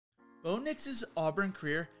Bo Nix's Auburn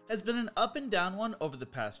career has been an up and down one over the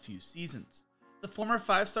past few seasons. The former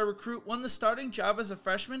 5-star recruit won the starting job as a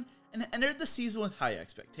freshman and entered the season with high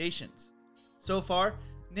expectations. So far,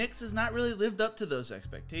 Nix has not really lived up to those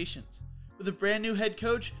expectations. With a brand new head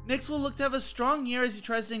coach, Nix will look to have a strong year as he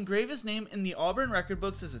tries to engrave his name in the Auburn record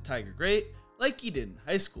books as a Tiger Great, like he did in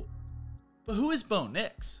high school. But who is Bo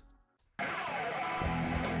Nix?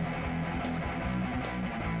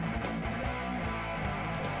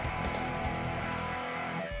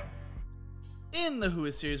 In the Who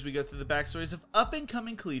Is series, we go through the backstories of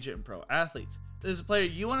up-and-coming collegiate and pro athletes. If there's a player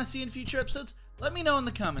you want to see in future episodes, let me know in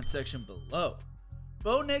the comments section below.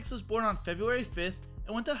 Bo Nix was born on February 5th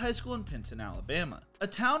and went to high school in Pinson, Alabama, a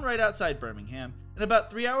town right outside Birmingham and about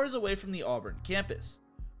 3 hours away from the Auburn campus.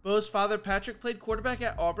 Bo's father, Patrick, played quarterback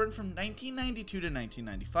at Auburn from 1992 to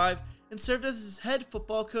 1995 and served as his head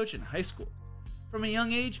football coach in high school. From a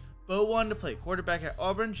young age, Bo wanted to play quarterback at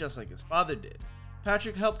Auburn just like his father did.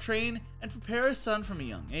 Patrick helped train and prepare his son from a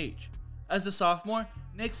young age. As a sophomore,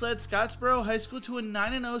 Nix led Scottsboro High School to a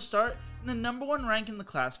 9-0 start and the #1 rank in the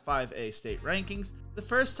Class 5A state rankings, the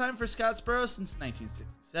first time for Scottsboro since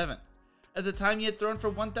 1967. At the time, he had thrown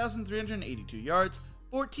for 1,382 yards,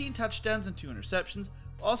 14 touchdowns and 2 interceptions,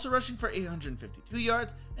 while also rushing for 852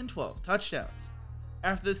 yards and 12 touchdowns.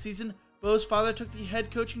 After the season, Bo's father took the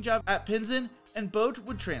head coaching job at Pinson, and Bo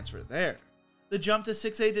would transfer there. The jump to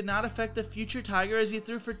 6A did not affect the future Tiger as he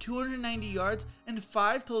threw for 290 yards and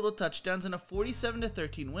 5 total touchdowns in a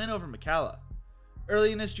 47-13 win over McCalla.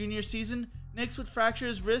 Early in his junior season, Nix would fracture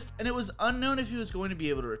his wrist and it was unknown if he was going to be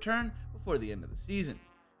able to return before the end of the season.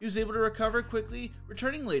 He was able to recover quickly,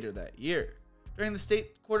 returning later that year. During the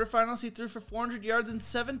state quarterfinals, he threw for 400 yards and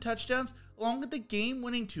 7 touchdowns along with the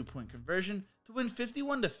game-winning 2-point conversion to win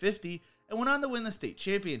 51-50 and went on to win the state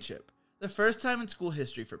championship, the first time in school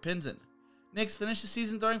history for Pinson. Nix finished the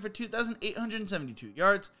season throwing for 2,872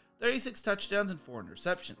 yards, 36 touchdowns, and 4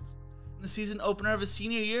 interceptions. In the season opener of his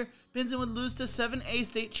senior year, Pinson would lose to 7A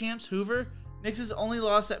state champs Hoover, Nix's only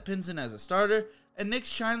loss at Pinson as a starter, and Nix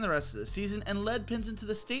shined the rest of the season and led Pinson to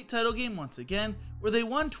the state title game once again, where they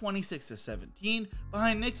won 26-17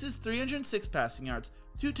 behind Nix's 306 passing yards,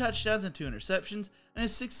 2 touchdowns and 2 interceptions, and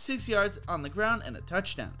his 66 yards on the ground and a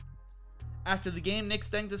touchdown. After the game, Nix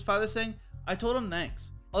thanked his father saying, "I told him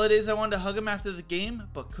thanks. All the days I wanted to hug him after the game,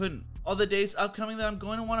 but couldn't. All the days upcoming that I'm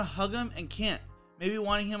going to want to hug him and can't. Maybe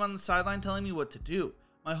wanting him on the sideline telling me what to do.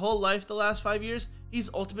 My whole life the last 5 years, he's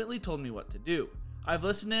ultimately told me what to do. I've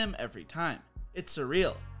listened to him every time. It's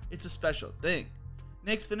surreal. It's a special thing."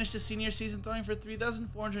 Nix finished his senior season throwing for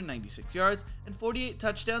 3,496 yards and 48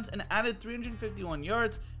 touchdowns and added 351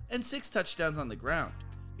 yards and 6 touchdowns on the ground.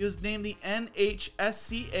 He was named the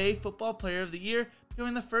NHSCA Football Player of the Year,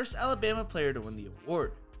 becoming the first Alabama player to win the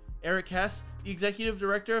award. Eric Hess, the executive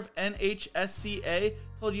director of NHSCA,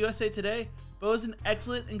 told USA Today, "Bo is an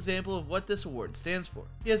excellent example of what this award stands for.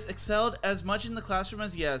 He has excelled as much in the classroom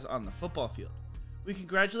as he has on the football field. We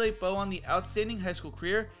congratulate Bo on the outstanding high school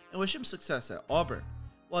career and wish him success at Auburn."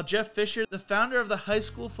 While Jeff Fisher, the founder of the High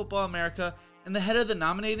School Football America and the head of the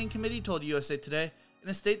nominating committee, told USA Today, "In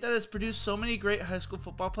a state that has produced so many great high school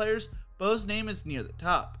football players, Bo's name is near the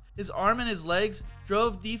top. His arm and his legs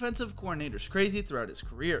drove defensive coordinators crazy throughout his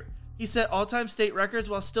career. He set all-time state records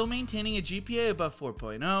while still maintaining a GPA above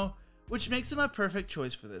 4.0, which makes him a perfect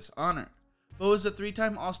choice for this honor." Bo was a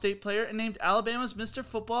 3-time All-State player and named Alabama's Mr.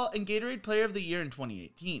 Football and Gatorade Player of the Year in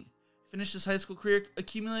 2018. He finished his high school career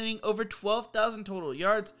accumulating over 12,000 total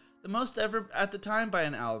yards, the most ever at the time by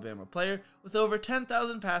an Alabama player, with over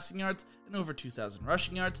 10,000 passing yards and over 2,000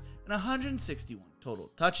 rushing yards and 161 total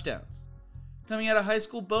touchdowns. Coming out of high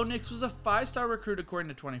school, Bo Nix was a 5-star recruit according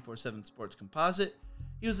to 24/7 Sports Composite.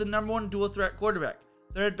 He was the #1 dual-threat quarterback,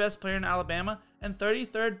 3rd best player in Alabama, and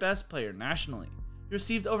 33rd best player nationally. He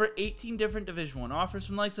received over 18 different Division I offers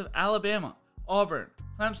from the likes of Alabama, Auburn,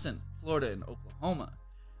 Clemson, Florida, and Oklahoma.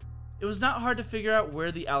 It was not hard to figure out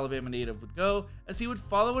where the Alabama native would go, as he would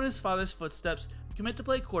follow in his father's footsteps and commit to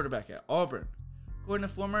play quarterback at Auburn. According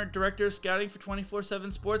to former director of scouting for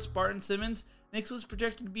 24/7 Sports, Barton Simmons, Nix was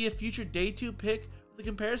projected to be a future Day 2 pick with a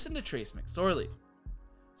comparison to Trace McSorley.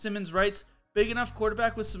 Simmons writes, "Big enough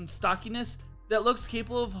quarterback with some stockiness that looks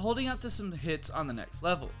capable of holding up to some hits on the next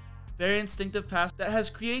level. Very instinctive pass that has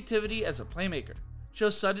creativity as a playmaker.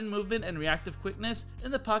 Shows sudden movement and reactive quickness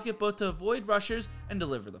in the pocket both to avoid rushers and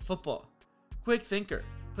deliver the football. Quick thinker.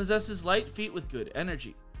 Possesses light feet with good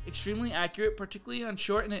energy. Extremely accurate, particularly on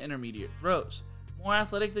short and intermediate throws. More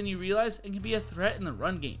athletic than you realize and can be a threat in the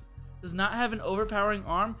run game. Does not have an overpowering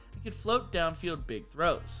arm and can float downfield big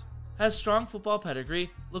throws. Has strong football pedigree,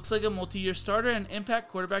 looks like a multi-year starter and impact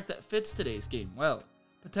quarterback that fits today's game well.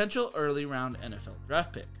 potential early round NFL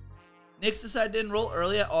draft pick. Nix decided to enroll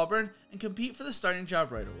early at Auburn and compete for the starting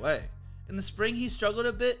job right away. In the spring, he struggled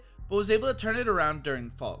a bit, but was able to turn it around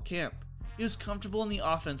during fall camp. He was comfortable in the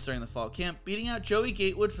offense during the fall camp, beating out Joey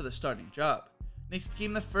Gatewood for the starting job. Nix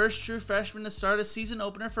became the first true freshman to start a season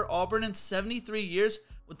opener for Auburn in 73 years,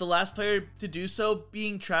 with the last player to do so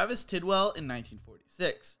being Travis Tidwell in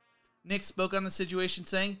 1946. Nix spoke on the situation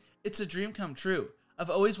saying, "It's a dream come true. I've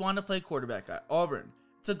always wanted to play quarterback at Auburn.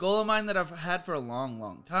 It's a goal of mine that I've had for a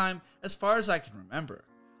long time, as far as I can remember.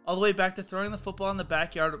 All the way back to throwing the football in the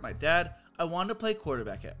backyard with my dad, I wanted to play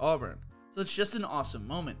quarterback at Auburn. So it's just an awesome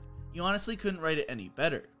moment. You honestly couldn't write it any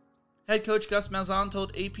better." Head coach Gus Malzahn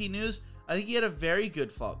told AP News, "I think he had a very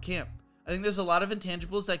good fall camp. I think there's a lot of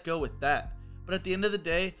intangibles that go with that. But at the end of the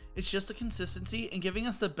day, it's just the consistency and giving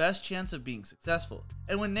us the best chance of being successful."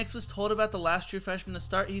 And when Nix was told about the last true freshman to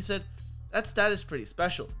start, he said, "That stat is pretty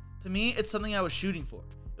special. To me, it's something I was shooting for.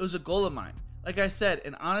 It was a goal of mine. Like I said,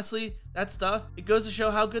 and honestly, that stuff, it goes to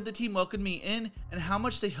show how good the team welcomed me in and how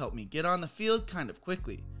much they helped me get on the field kind of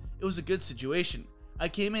quickly. It was a good situation. I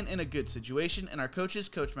came in a good situation, and our coaches,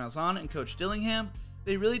 Coach Malzahn and Coach Dillingham,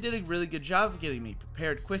 they really did a really good job of getting me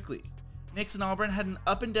prepared quickly." Nix and Auburn had an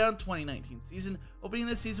up and down 2019 season, opening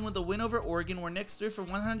the season with a win over Oregon where Nix threw for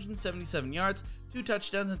 177 yards, 2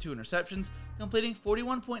 touchdowns and 2 interceptions, completing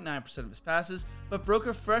 41.9% of his passes, but broke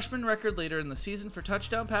a freshman record later in the season for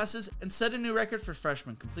touchdown passes and set a new record for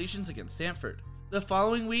freshman completions against Stanford. The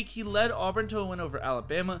following week, he led Auburn to a win over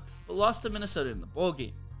Alabama, but lost to Minnesota in the bowl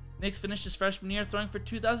game. Nix finished his freshman year throwing for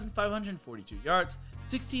 2,542 yards,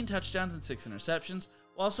 16 touchdowns and 6 interceptions,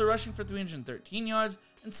 while also rushing for 313 yards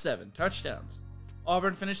and 7 touchdowns.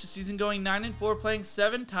 Auburn finished the season going 9-4, playing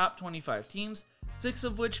 7 top 25 teams, 6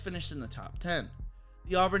 of which finished in the top 10.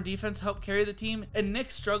 The Auburn defense helped carry the team, and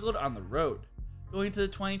Nix struggled on the road. Going into the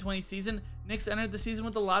 2020 season, Nix entered the season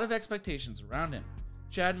with a lot of expectations around him.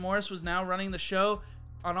 Chad Morris was now running the show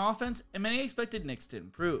on offense, and many expected Nix to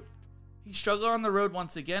improve. He struggled on the road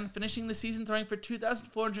once again, finishing the season throwing for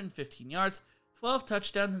 2,415 yards, 12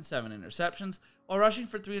 touchdowns and 7 interceptions, while rushing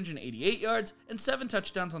for 388 yards and 7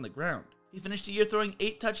 touchdowns on the ground. He finished the year throwing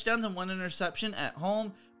 8 touchdowns and 1 interception at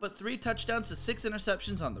home, but 3 touchdowns to 6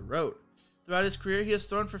 interceptions on the road. Throughout his career, he has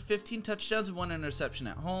thrown for 15 touchdowns and 1 interception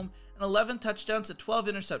at home, and 11 touchdowns to 12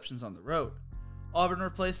 interceptions on the road. Auburn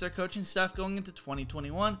replaced their coaching staff going into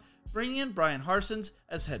 2021, bringing in Brian Harsons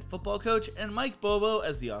as head football coach and Mike Bobo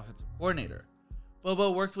as the offensive coordinator.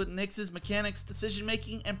 Bobo worked with Nix's mechanics,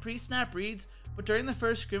 decision-making, and pre-snap reads, but during the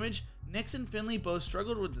first scrimmage, Nix and Finley both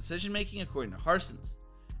struggled with decision-making according to Harsons.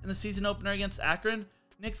 In the season opener against Akron,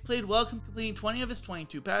 Nix played well, completing 20 of his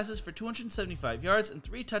 22 passes for 275 yards and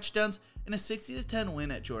 3 touchdowns in a 60-10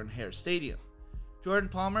 win at Jordan-Hare Stadium. Jordan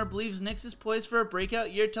Palmer believes Nix is poised for a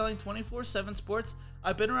breakout year, telling 24/7 Sports,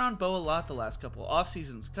 "I've been around Bo a lot the last couple off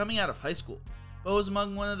seasons coming out of high school. Bo is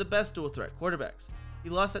among one of the best dual-threat quarterbacks. He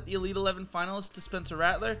lost at the Elite 11 finalists to Spencer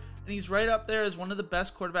Rattler, and he's right up there as one of the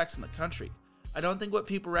best quarterbacks in the country. I don't think what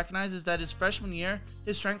people recognize is that his freshman year,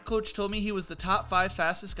 his strength coach told me he was the top 5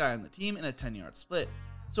 fastest guy on the team in a 10-yard split.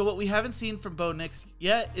 So what we haven't seen from Bo Nix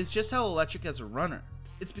yet is just how electric as a runner.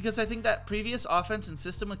 It's because I think that previous offense and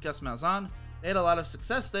system with Gus Malzahn, they had a lot of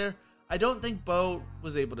success there. I don't think Bo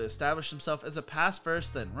was able to establish himself as a pass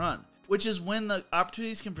first then run, which is when the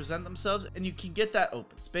opportunities can present themselves and you can get that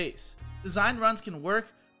open space. Design runs can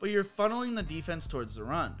work, but you're funneling the defense towards the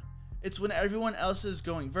run. It's when everyone else is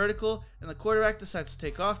going vertical and the quarterback decides to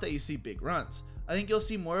take off that you see big runs. I think you'll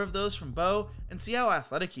see more of those from Bo and see how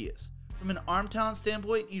athletic he is. From an arm talent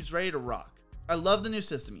standpoint, he's ready to rock. I love the new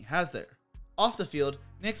system he has there." Off the field,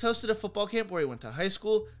 Nix hosted a football camp where he went to high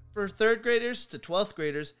school for 3rd graders to 12th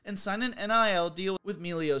graders and signed an NIL deal with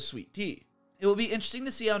Melio's Sweet Tea. It will be interesting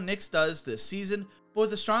to see how Nix does this season, but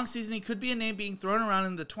with a strong season, he could be a name being thrown around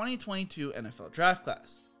in the 2022 NFL draft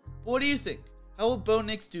class. But what do you think? How will Bo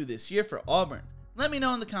Nix do this year for Auburn? Let me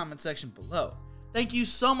know in the comment section below. Thank you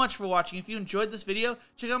so much for watching. If you enjoyed this video,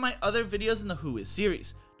 check out my other videos in the Who Is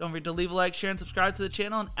series. Don't forget to leave a like, share, and subscribe to the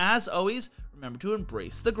channel, and as always, remember to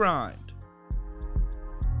embrace the grind.